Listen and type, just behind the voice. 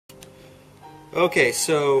Okay,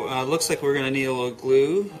 so looks like we're going to need a little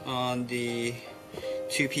glue on the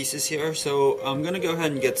two pieces here. So I'm going to go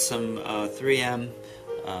ahead and get some 3M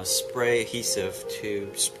spray adhesive to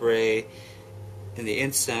spray in the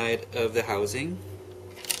inside of the housing,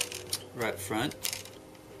 right front.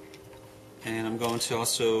 And I'm going to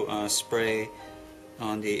also spray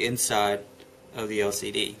on the inside of the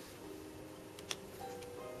LCD.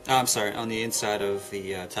 I'm sorry, on the inside of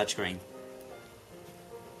the touchscreen.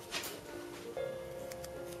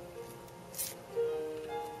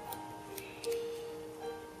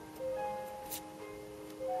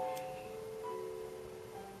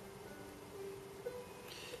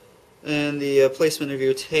 And the placement of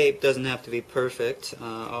your tape doesn't have to be perfect.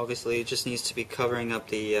 Obviously, it just needs to be covering up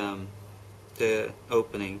the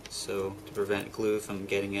opening, so to prevent glue from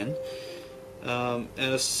getting in. And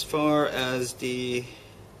as far as the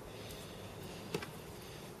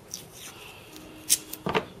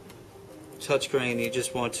touchscreen, you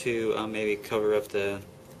just want to maybe cover up the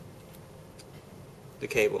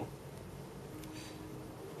cable.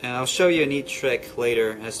 And I'll show you a neat trick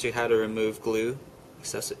later as to how to remove glue,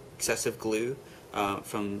 excessive glue,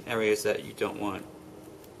 from areas that you don't want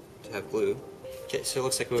to have glue. Okay, so it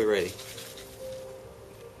looks like we're ready.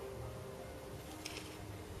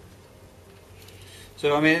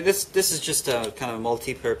 So I mean, this is just a kind of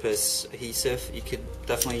multi-purpose adhesive. You could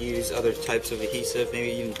definitely use other types of adhesive.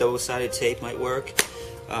 Maybe even double-sided tape might work,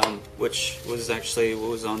 which was actually what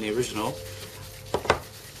was on the original.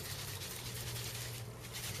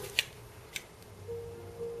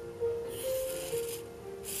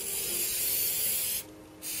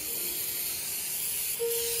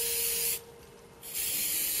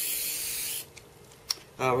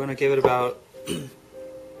 We're going to give it about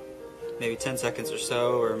maybe 10 seconds or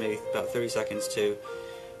so, or maybe about 30 seconds to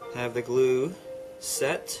have the glue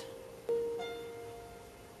set.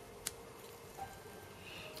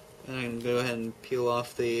 And I'm going to go ahead and peel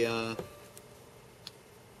off the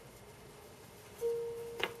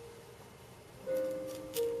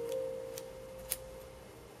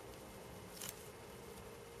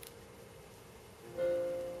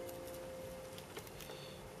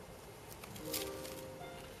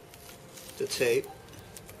tape.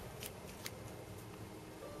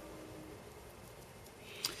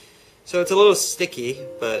 So it's a little sticky,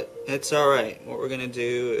 but it's alright. What we're going to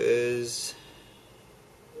do is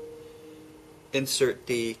insert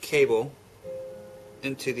the cable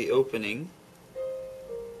into the opening,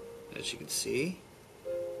 as you can see,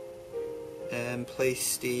 and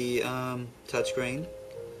place the touchscreen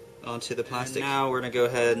onto the plastic. And now we're going to go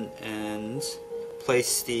ahead and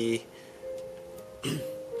place the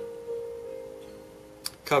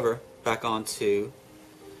cover back onto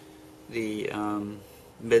the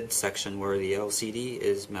midsection where the LCD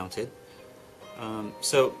is mounted.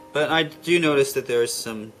 But I do notice that there's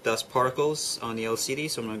some dust particles on the LCD,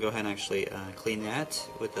 so I'm going to go ahead and actually clean that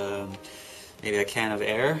with maybe a can of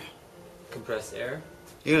air, compressed air.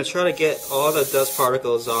 You're going to try to get all the dust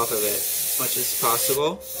particles off of it as much as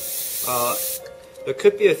possible. There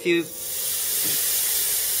could be a few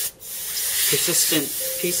persistent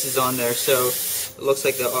pieces on there, so it looks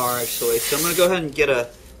like there are actually. So I'm going to go ahead and get a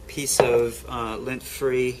piece of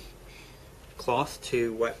lint-free cloth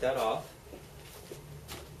to wipe that off.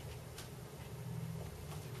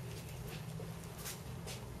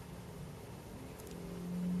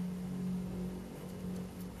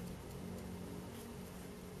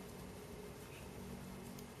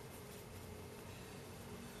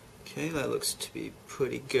 Okay, that looks to be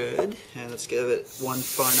pretty good. And let's give it one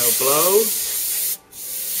final blow.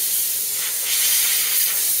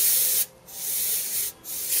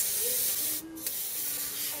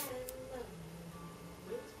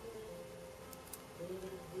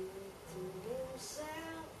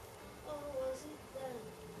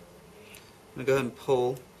 I'm going to go ahead and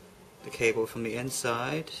pull the cable from the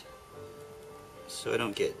inside so I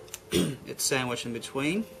don't get it sandwiched in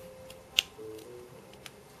between.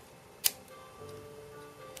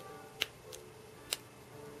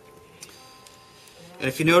 And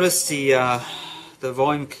if you notice, the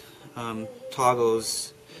volume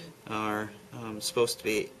toggles are supposed to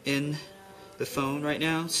be in the phone right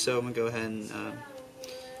now, so I'm going to go ahead and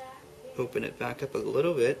open it back up a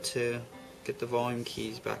little bit to get the volume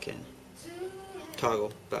keys back in.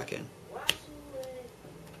 Toggle back in.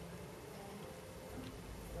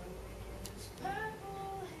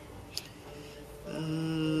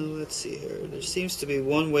 Let's see here. There seems to be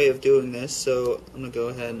one way of doing this, so I'm going to go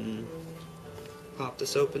ahead and pop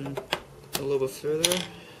this open a little bit further.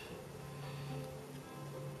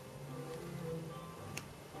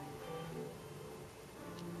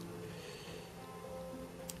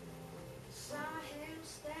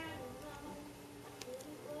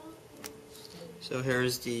 So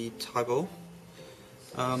here's the toggle.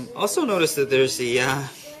 Also notice that there's the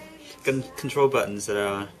control buttons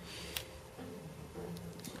that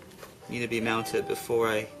need to be mounted before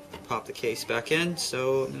I pop the case back in.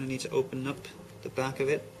 So I'm going to need to open up the back of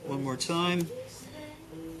it one more time.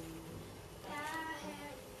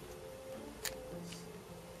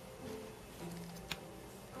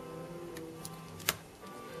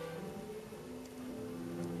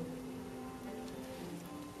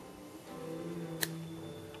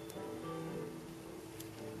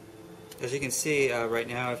 As you can see, right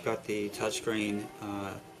now I've got the touchscreen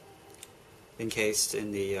encased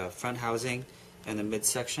in the front housing and the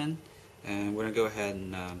midsection, and we're going to go ahead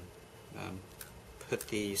and put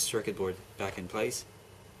the circuit board back in place.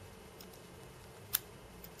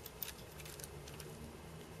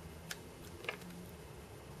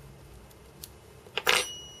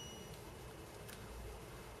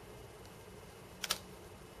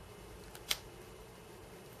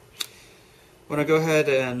 We're going to go ahead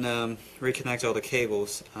and reconnect all the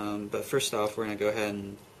cables, but first off we're going to go ahead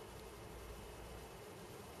and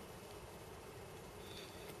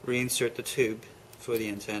reinsert the tube for the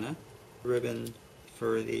antenna, ribbon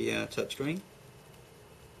for the touchscreen,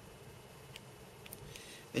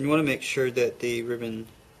 and you want to make sure that the ribbon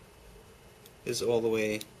is all the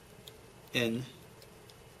way in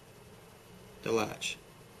the latch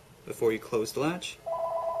before you close the latch,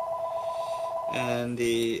 and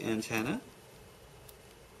the antenna,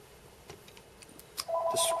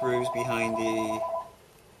 the screws behind the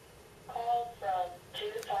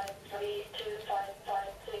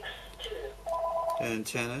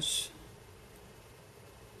antennas,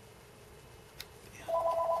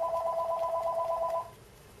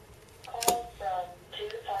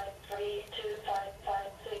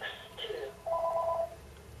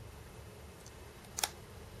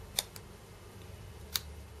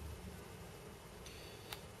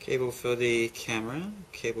 cable for the camera,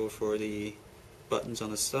 cable for the buttons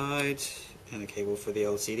on the side, and a cable for the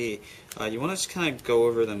LCD. You want to just kind of go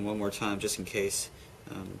over them one more time just in case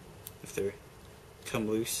if they're come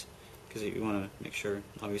loose, because you want to make sure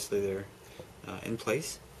obviously they're in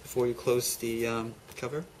place before you close the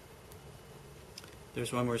cover.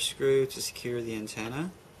 There's one more screw to secure the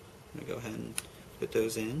antenna. I'm going to go ahead and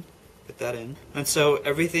put that in. And so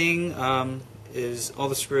everything is, all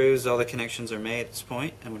the screws, all the connections are made at this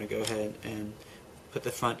point. I'm going to go ahead and put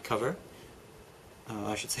the front cover,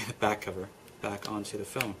 I should say the back cover, back onto the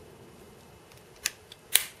phone.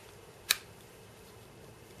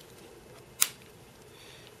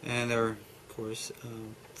 And there are, of course,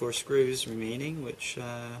 4 screws remaining, which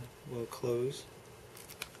will close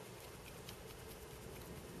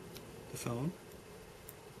the phone.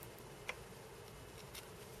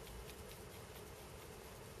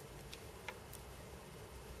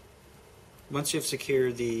 Once you've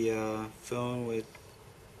secured the phone with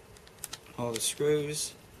all the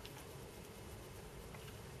screws,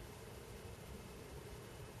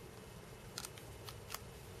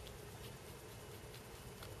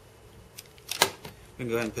 we can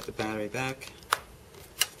go ahead and put the battery back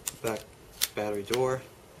battery door.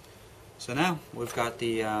 So now we've got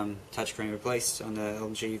the touchscreen replaced on the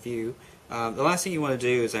LG View. The last thing you want to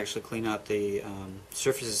do is actually clean out the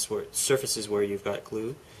surfaces where you've got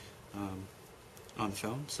glue on the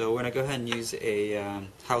phone. So we're going to go ahead and use a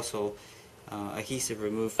household adhesive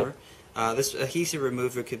remover. This adhesive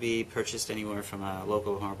remover could be purchased anywhere from a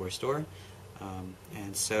local hardware store.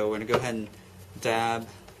 And so we're going to go ahead and dab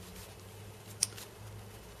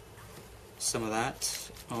some of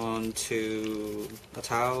that onto a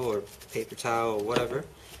towel or paper towel or whatever,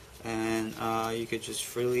 and you could just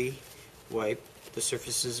freely wipe the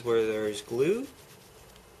surfaces where there's glue,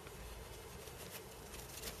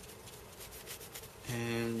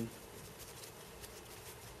 and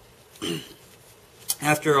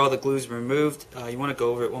after all the glue is removed, you want to go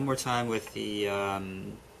over it one more time with the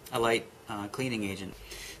a light cleaning agent.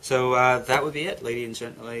 So that would be it, ladies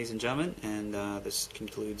and gentlemen, and this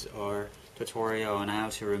concludes our tutorial on how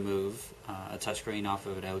to remove a touchscreen off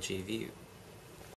of an LG View.